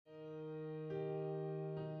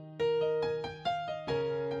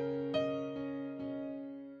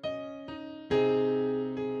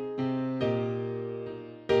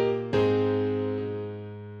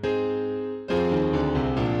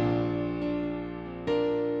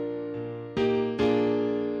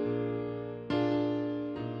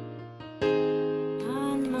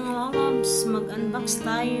mag-unbox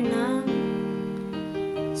tayo ng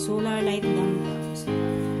solar light dumbbells.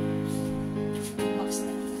 Unbox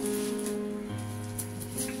tayo.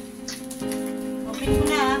 Open ko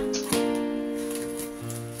na.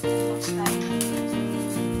 Unbox tayo.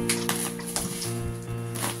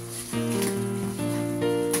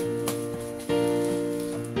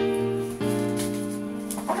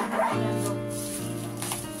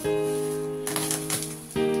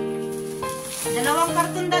 Dalawang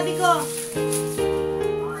karton daddy ko.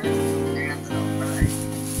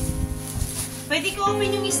 Pwede ko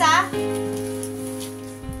open yung isa?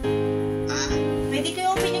 Pwede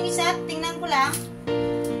ko open yung isa? Tingnan ko lang.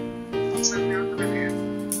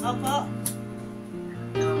 Opo.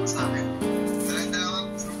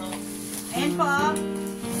 Ayan po.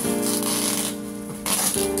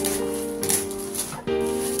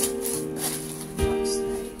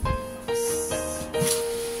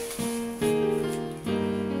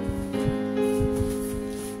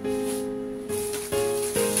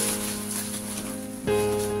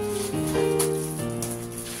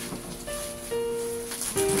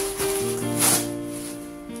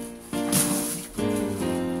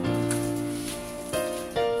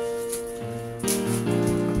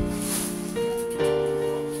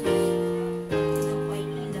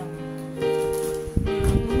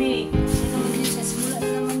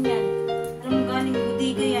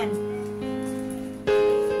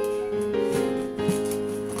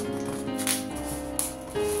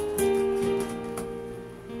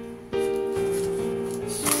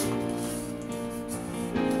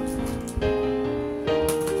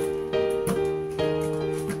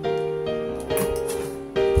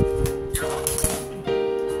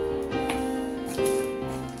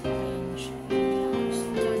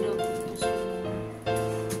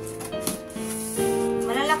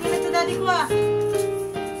 Daddy ko ah.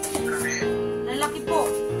 Lalaki po.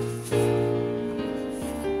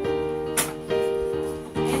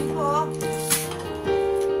 Ayan po.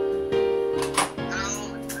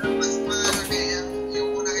 Mas malaki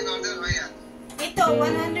yung unang in-order mo yan. Ito,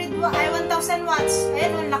 1,000 watts.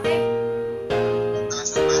 Ayan, ang laki. 1,000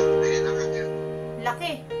 watts. Ayan ang laki.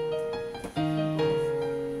 Laki.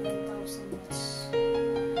 1,000 watts.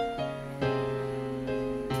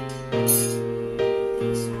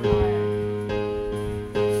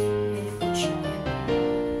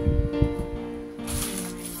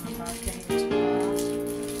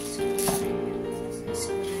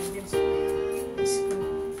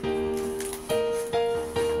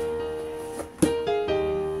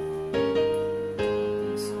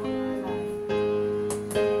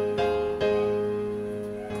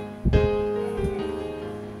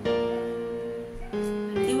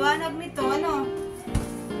 Liwanag nito, ano?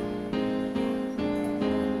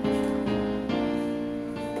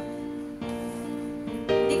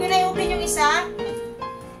 Hindi ko na-open yung isa.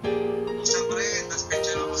 Buksan ko rin, tapos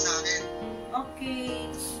picture mo sa akin. Okay.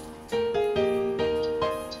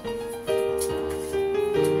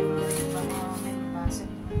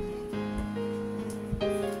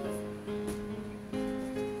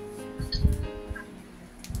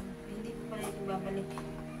 Hindi ko pala ito babalik.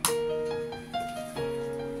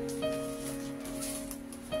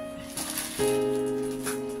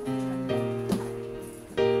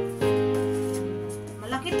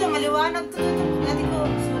 Malaki to, maliwanag to. Dati ko,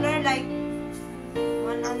 solar light.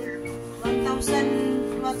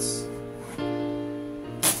 1,000 watts.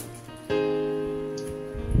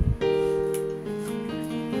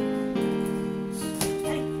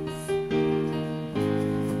 Ay.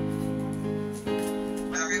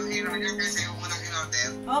 Malaki yung ilaw niya kasi yung unang in-order.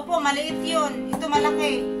 Opo, maliit yun. Ito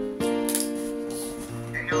malaki.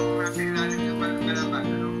 Yung nasa ilalim yung malaban.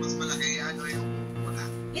 Mas malaki ano yung una.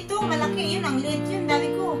 Ito, malaki. Yun, ang liit yun. Dali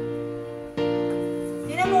ko.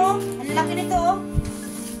 Tingnan mo, ang laki nito, oh.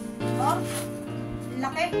 Oh, ang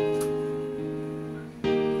laki.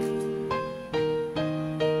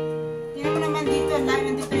 Tingnan mo naman dito, ang laki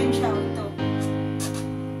ng differential. Ito.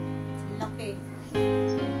 Ang laki.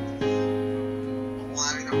 Mukha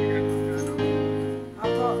rin ang ano.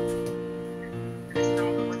 Opo. Bilis na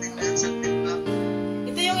mabuting na yan sa tip.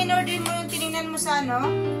 Ito yung in-order mo, yung tinignan mo sa ano.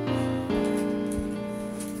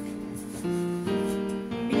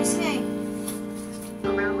 Bilis nga eh.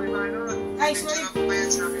 Mamaya mo yung ano. Ay, sorry. Picture mo pa yan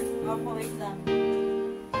sa akin. Opo, wait lang.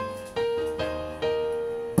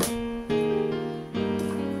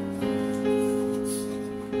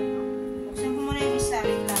 Buksan ko muna yung isa,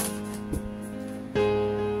 wait lang.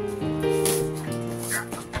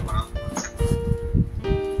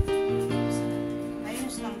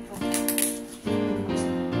 Ayos lang po.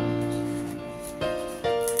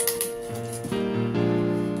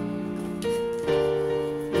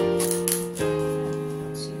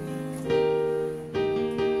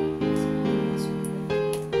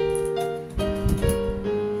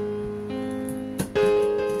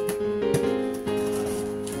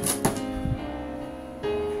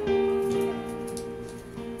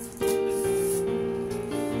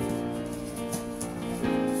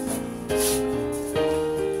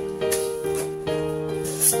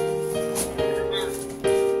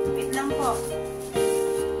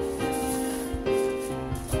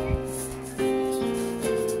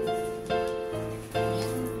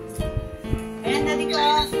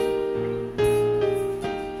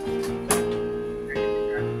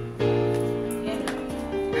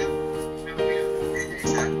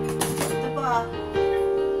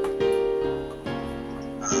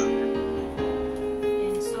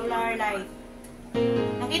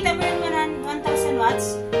 ba yung 1,000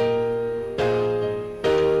 watts?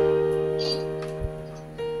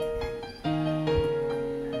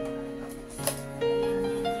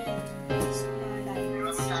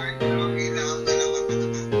 Pero sa akin, dalawang ilaw, dalawang ano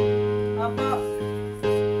ba? Opo.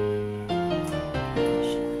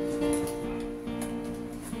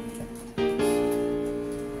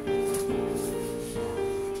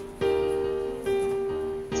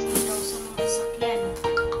 Ito sa mga sakyan.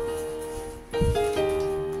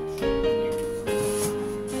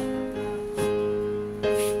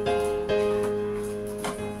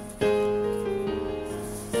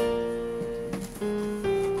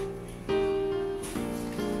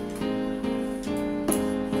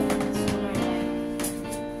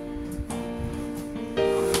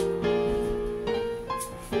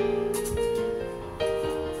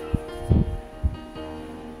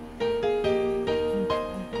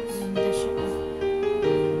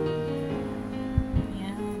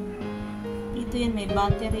 Ito yan, may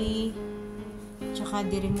battery, tsaka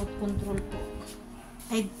di remote control po.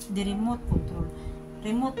 Ay, di remote control.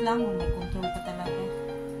 Remote lang, may control pa talaga.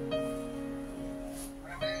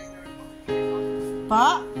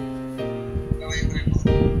 Pa? Dalawa yung remote.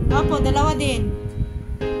 Opo, dalawa din.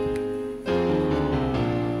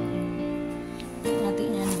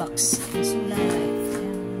 Natin yan, box. Solar light.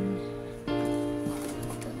 Ayan.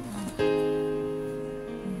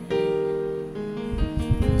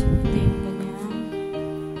 Ito yung ganyan.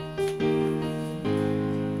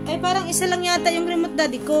 Ay, parang isa lang yata yung remote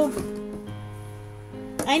daddy ko.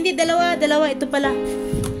 Ay, hindi, dalawa. Ito pala.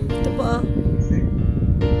 Ito po, oh.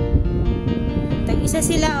 Tag-isa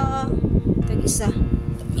sila, oo. Tag-isa.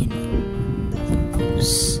 Yan.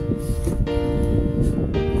 Tapos.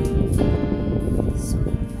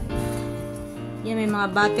 Yan, may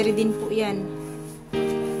mga battery din po yan.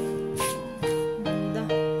 Ganda.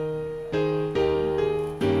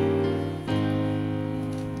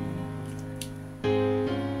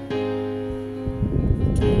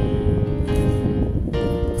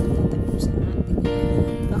 Tatapusin natin yan.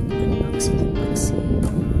 Back unboxing.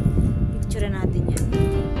 Picture natin yan.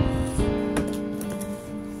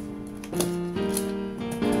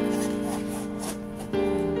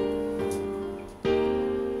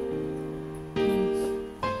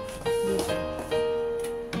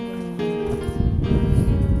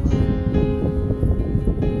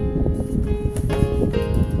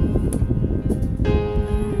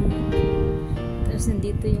 Tapos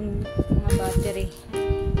nandito yung mga battery.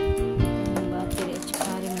 Yung battery at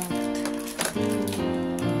saka remote.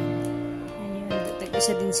 Ayan yun.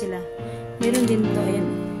 Tag-isa din sila. Meron din to. Ayan.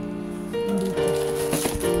 Nandito.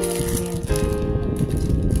 Ayan.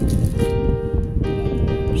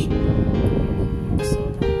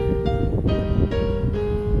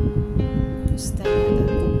 Basta na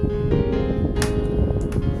to.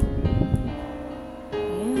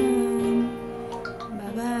 Ayan.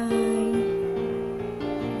 Bye-bye.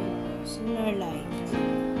 Solar light.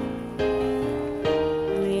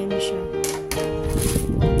 Ano yan siya?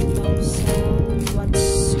 1,000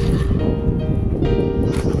 watts.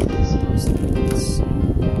 1,000 watts.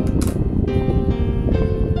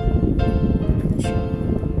 Ano siya?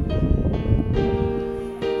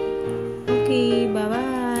 Okay,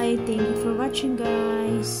 bye-bye. Thank you for watching,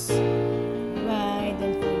 guys. Bye.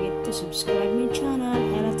 Don't forget to subscribe my channel.